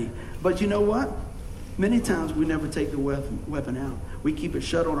enemy. But you know what? Many times we never take the weapon out. We keep it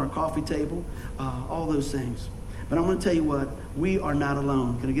shut on our coffee table, all those things. But I'm going to tell you what, we are not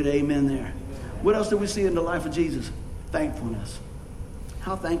alone. Can I get an amen there? What else do we see in the life of Jesus? Thankfulness.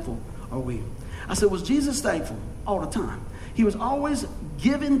 How thankful are we? I said, was Jesus thankful all the time? He was always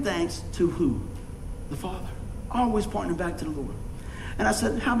giving thanks to who? The Father. Always pointing back to the Lord. And I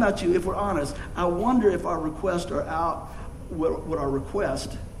said, how about you? If we're honest, I wonder if our requests would our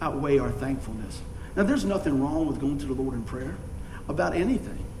request outweigh our thankfulness. Now, there's nothing wrong with going to the Lord in prayer about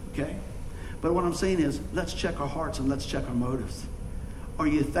anything, okay? But what I'm saying is, let's check our hearts and let's check our motives. Are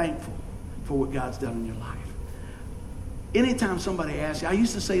you thankful for what God's done in your life? Anytime somebody asks you, I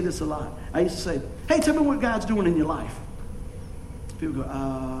used to say this a lot. I used to say, hey, tell me what God's doing in your life. People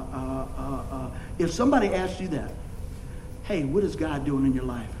go, If somebody asked you that, hey, what is God doing in your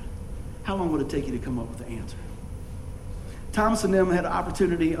life? How long would it take you to come up with the answer? Thomas and them had an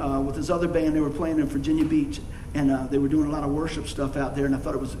opportunity with this other band. They were playing in Virginia Beach, and they were doing a lot of worship stuff out there, and I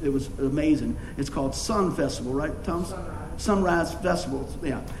thought it was amazing. It's called Sun Festival, right, Thomas? Sunrise Festival,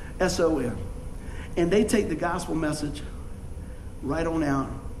 yeah, S-O-N. And they take the gospel message right on out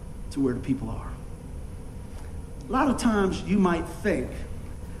to where the people are. A lot of times you might think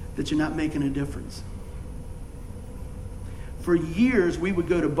that you're not making a difference. For years, we would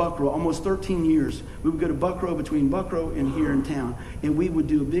go to Buckrow, almost 13 years. We would go to Buckrow, between Buckrow and here in town, and we would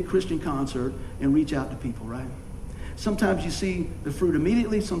do a big Christian concert and reach out to people, right? Sometimes you see the fruit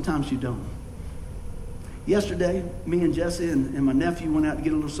immediately, sometimes you don't. Yesterday, me and Jesse and my nephew went out to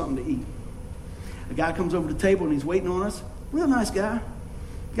get a little something to eat. A guy comes over to the table and he's waiting on us. Real nice guy.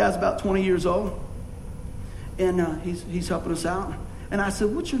 The guy's about 20 years old. And he's helping us out. And I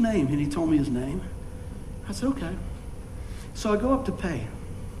said, what's your name? And he told me his name. I said, okay. So I go up to pay.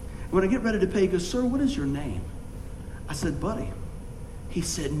 When I get ready to pay, he goes, sir, what is your name? I said, Buddy. He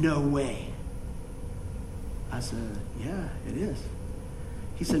said, no way. I said, yeah, it is.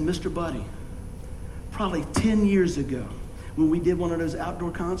 He said, Mr. Buddy, probably 10 years ago, when we did one of those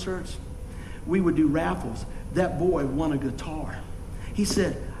outdoor concerts, we would do raffles. That boy won a guitar. He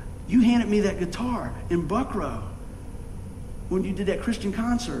said, you handed me that guitar in Buckrow when you did that Christian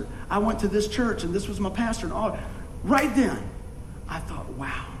concert. I went to this church, and this was my pastor, and all. Right then, I thought,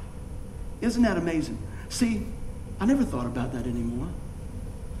 wow, isn't that amazing? See, I never thought about that anymore.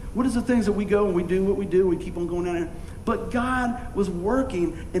 What is the things that we go and we do what we do, we keep on going down there? But God was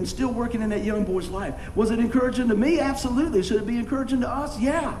working and still working in that young boy's life. Was it encouraging to me? Absolutely. Should it be encouraging to us?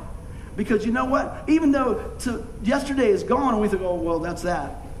 Yeah. Because you know what? Even though yesterday is gone and we think, oh, well, that's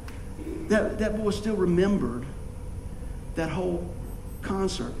that. That boy still remembered that whole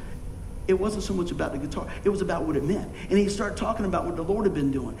concert. It wasn't so much about the guitar. It was about what it meant. And he started talking about what the Lord had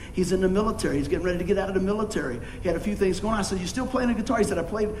been doing. He's in the military. He's getting ready to get out of the military. He had a few things going on. I said, you still playing the guitar? He said, I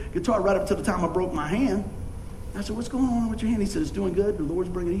played guitar right up to the time I broke my hand. I said, what's going on with your hand? He said, it's doing good. The Lord's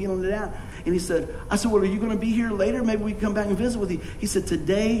bringing healing it out. And I said, well, are you going to be here later? Maybe we can come back and visit with you. He said,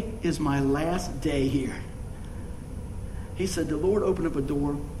 today is my last day here. He said, the Lord opened up a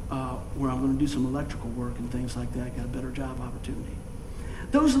door where I'm going to do some electrical work and things like that. Got a better job opportunity.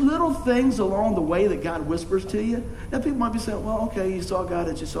 Those little things along the way that God whispers to you, that people might be saying, well, okay, you saw God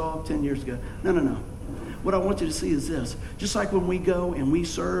that you saw 10 years ago. No. What I want you to see is this. Just like when we go and we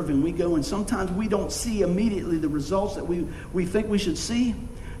serve and we go and sometimes we don't see immediately the results that we think we should see,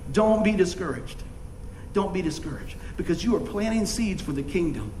 don't be discouraged. Don't be discouraged because you are planting seeds for the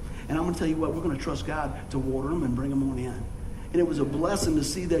kingdom. And I'm going to tell you what, we're going to trust God to water them and bring them on in. And it was a blessing to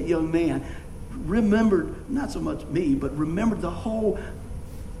see that young man remembered, not so much me, but remembered the whole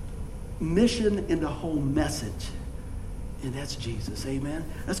mission and the whole message. And that's Jesus. Amen.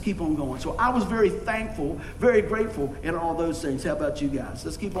 Let's keep on going. So I was very thankful, very grateful in all those things. How about you guys?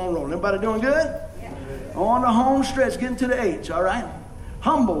 Let's keep on rolling. Everybody doing good? Yeah. On the home stretch, getting to the H. All right.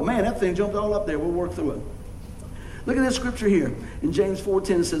 Humble. Man, that thing jumped all up there. We'll work through it. Look at this scripture here. In James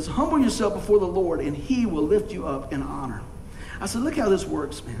 4:10 it says, humble yourself before the Lord and he will lift you up in honor. I said, look how this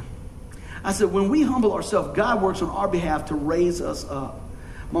works, man. I said, when we humble ourselves, God works on our behalf to raise us up.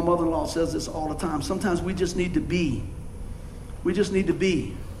 My mother-in-law says this all the time. Sometimes we just need to be. We just need to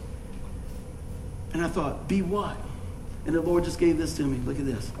be. And I thought, be what? And the Lord just gave this to me. Look at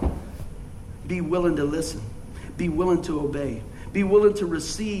this. Be willing to listen. Be willing to obey. Be willing to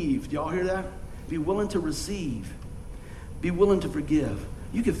receive. Do y'all hear that? Be willing to receive. Be willing to forgive.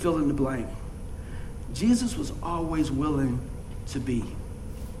 You can fill in the blank. Jesus was always willing to be.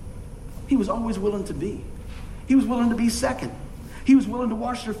 He was always willing to be. He was willing to be second. He was willing to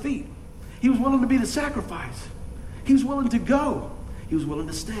wash their feet. He was willing to be the sacrifice. He was willing to go. He was willing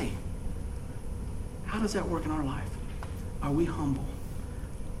to stay. How does that work in our life? Are we humble?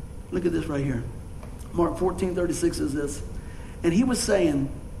 Look at this right here. Mark 14:36 says this. And he was saying,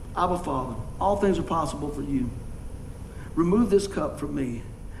 Abba, Father, all things are possible for you. Remove this cup from me,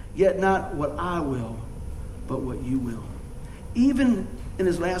 yet not what I will, but what you will. Even in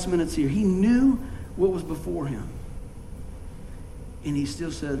his last minutes here, he knew what was before him. And he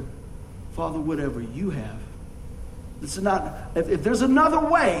still said, Father, whatever you have. This is not, if there's another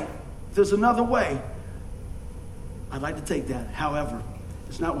way, I'd like to take that. However,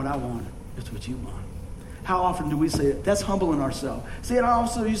 it's not what I want, it's what you want. How often do we say it? That's humbling ourselves. See, and I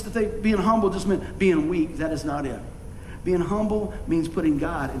also used to think being humble just meant being weak. That is not it. Being humble means putting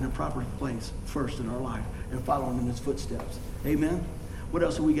God in the proper place first in our life and following in his footsteps. Amen? What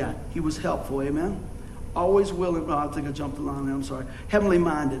else have we got? He was helpful. Amen? Always willing. Oh, I think I jumped the line there. I'm sorry. Heavenly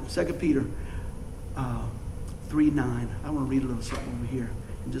minded. 2 Peter 3:9. I want to read a little something over here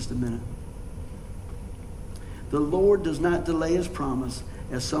in just a minute. The Lord does not delay his promise,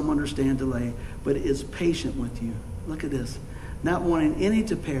 as some understand delay, but is patient with you. Look at this. Not wanting any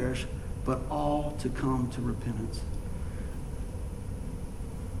to perish, but all to come to repentance.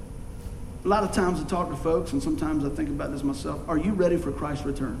 A lot of times I talk to folks, and sometimes I think about this myself. Are you ready for Christ's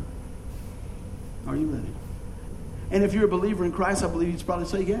return? Are you ready? And if you're a believer in Christ, I believe you'd probably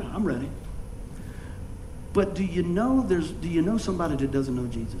say, yeah, I'm ready. But do you know somebody that doesn't know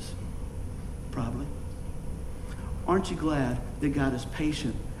Jesus? Probably. Aren't you glad that God is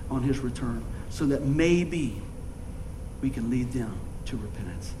patient on his return so that maybe we can lead them to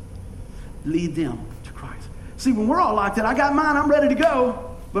repentance? Lead them to Christ. See, when we're all like that, I got mine, I'm ready to go.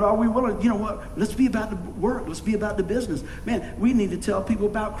 But are we willing, you know what? Let's be about the work. Let's be about the business. Man, we need to tell people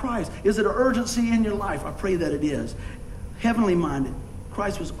about Christ. Is it an urgency in your life? I pray that it is. Heavenly minded.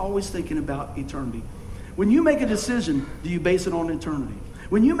 Christ was always thinking about eternity. When you make a decision, do you base it on eternity?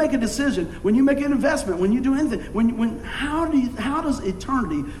 When you make a decision, when you make an investment, when you do anything, how does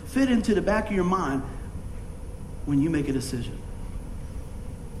eternity fit into the back of your mind when you make a decision?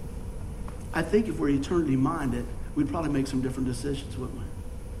 I think if we're eternity minded, we'd probably make some different decisions, wouldn't we?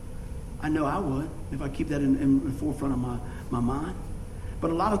 I know I would if I keep that in the forefront of my mind. But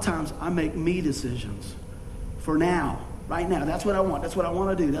a lot of times I make me decisions for now, right now. That's what I want. That's what I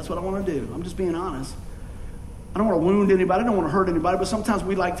want to do. That's what I want to do. I'm just being honest. I don't want to wound anybody. I don't want to hurt anybody. But sometimes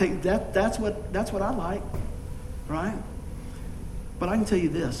we like take that. That's what I like, right? But I can tell you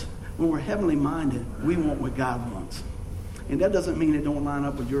this, when we're heavenly minded, we want what God wants. And that doesn't mean it don't line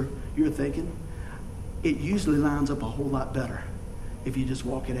up with your thinking. It usually lines up a whole lot better if you just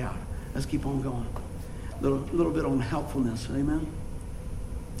walk it out. Let's keep on going. Little bit on helpfulness. Amen.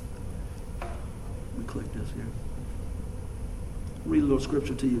 Let me click this here. Read a little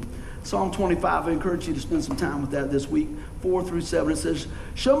scripture to you. Psalm 25, I encourage you to spend some time with that this week, 4 through 7. It says,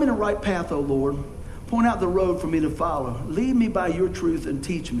 show me the right path, O Lord. Point out the road for me to follow. Lead me by your truth and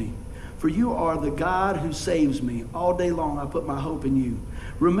teach me. For you are the God who saves me. All day long I put my hope in you.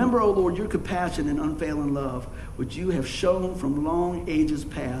 Remember, O Lord, your compassion and unfailing love, which you have shown from long ages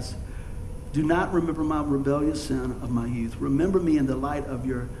past. Do not remember my rebellious sin of my youth. Remember me in the light of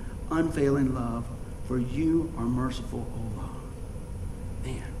your unfailing love, for you are merciful, O Lord.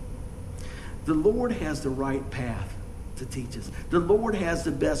 Man, the Lord has the right path to teach us. The Lord has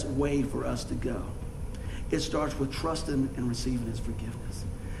the best way for us to go. It starts with trusting and receiving his forgiveness,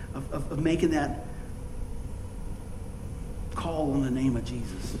 of making that call on the name of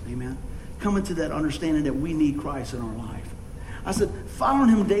Jesus. Amen. Coming to that understanding that we need Christ in our life. I said, following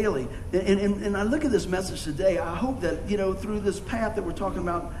him daily. And I look at this message today. I hope that, through this path that we're talking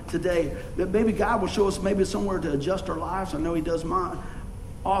about today, that maybe God will show us maybe somewhere to adjust our lives. I know he does mine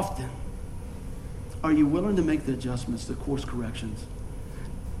often. Are you willing to make the adjustments, the course corrections?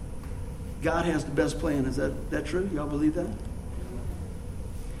 God has the best plan. Is that true? Y'all believe that?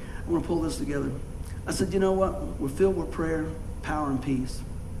 I want to pull this together. I said, you know what? We're filled with prayer, power, and peace,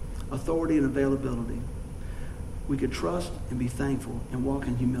 authority and availability. We could trust and be thankful and walk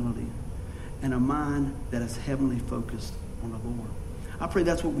in humility and a mind that is heavenly focused on the Lord. I pray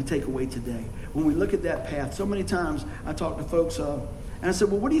that's what we take away today. When we look at that path, so many times I talk to folks and I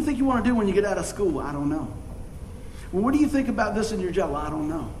said, well, what do you think you want to do when you get out of school? I don't know. Well, what do you think about this in your job? Well, I don't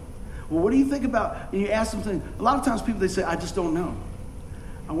know. Well, what do you think about, and you ask them things. A lot of times people, they say, I just don't know.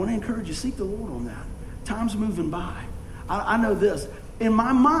 I want to encourage you, seek the Lord on that. Time's moving by. I know this. In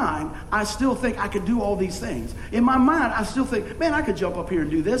my mind, I still think I could do all these things. In my mind, I still think, man, I could jump up here and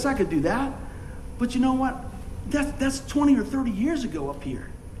do this. I could do that. But you know what? That's 20 or 30 years ago up here.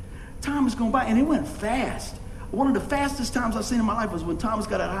 Time has gone by, and it went fast. One of the fastest times I've seen in my life was when Thomas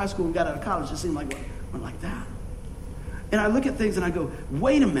got out of high school and got out of college. It seemed like it went like that. And I look at things and I go,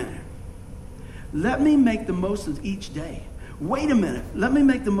 wait a minute. Let me make the most of each day. Wait a minute. Let me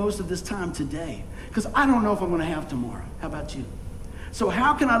make the most of this time today. Because I don't know if I'm going to have tomorrow. How about you? So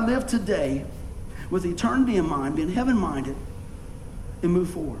how can I live today with eternity in mind, being heaven-minded, and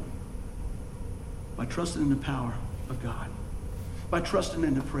move forward? By trusting in the power of God. By trusting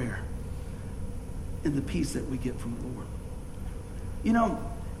in the prayer. And the peace that we get from the Lord.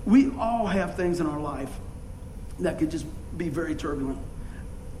 We all have things in our life that could just be very turbulent.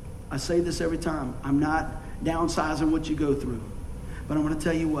 I say this every time. I'm not downsizing what you go through. But I'm going to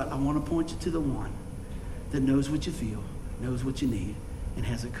tell you what. I want to point you to the one that knows what you feel, knows what you need, and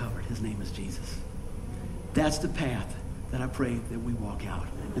has it covered. His name is Jesus. That's the path that I pray that we walk out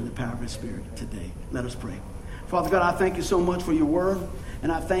in the power of his Spirit today. Let us pray. Father God, I thank you so much for your word. And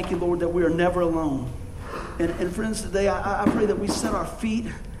I thank you, Lord, that we are never alone. And friends, today I pray that we set our feet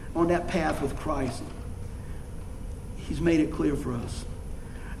on that path with Christ. He's made it clear for us.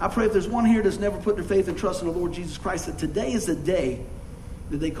 I pray if there's one here that's never put their faith and trust in the Lord Jesus Christ, that today is the day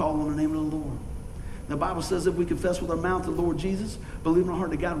that they call on the name of the Lord. The Bible says if we confess with our mouth the Lord Jesus, believe in our heart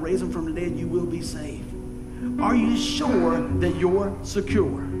that God raised him from the dead, you will be saved. Are you sure that you're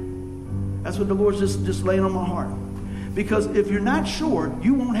secure? That's what the Lord's just laying on my heart. Because if you're not sure,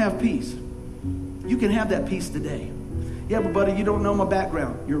 you won't have peace. You can have that peace today. Yeah, but buddy, you don't know my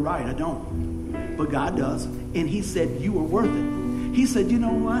background. You're right, I don't. But God does. And he said you are worth it. He said, you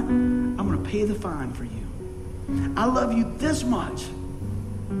know what? I'm going to pay the fine for you. I love you this much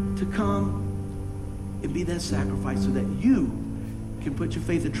to come and be that sacrifice so that you can put your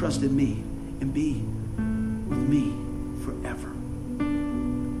faith and trust in me and be with me forever.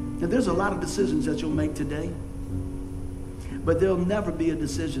 Now, there's a lot of decisions that you'll make today, but there'll never be a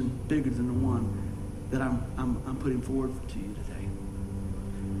decision bigger than the one that I'm putting forward to you today.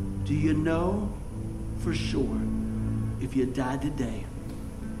 Do you know for sure if you died today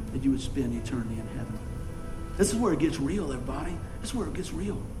that you would spend eternity in heaven? This is where it gets real, everybody. This is where it gets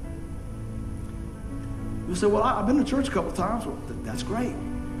real. You say, well, I've been to church a couple times. Well, that's great.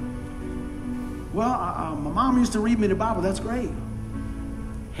 Well, my mom used to read me the Bible. That's great.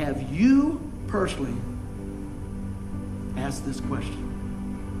 Have you personally asked this question?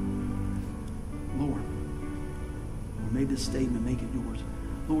 Lord, I made this statement, make it yours.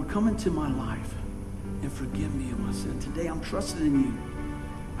 Lord, come into my life and forgive me of my sin. Today I'm trusting in you.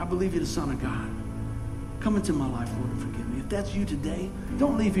 I believe you're the Son of God. Come into my life, Lord, and forgive me. If that's you today,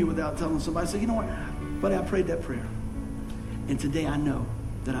 don't leave here without telling somebody. Say, you know what, buddy, I prayed that prayer. And today I know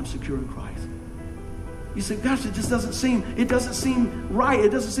that I'm secure in Christ. You say, gosh, it doesn't seem right.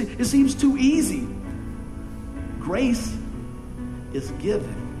 It seems too easy. Grace is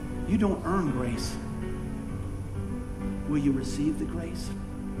given. You don't earn grace. Will you receive the grace?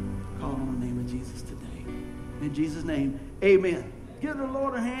 Call on the name of Jesus today. In Jesus' name, amen. Give the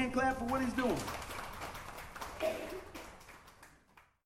Lord a hand clap for what he's doing.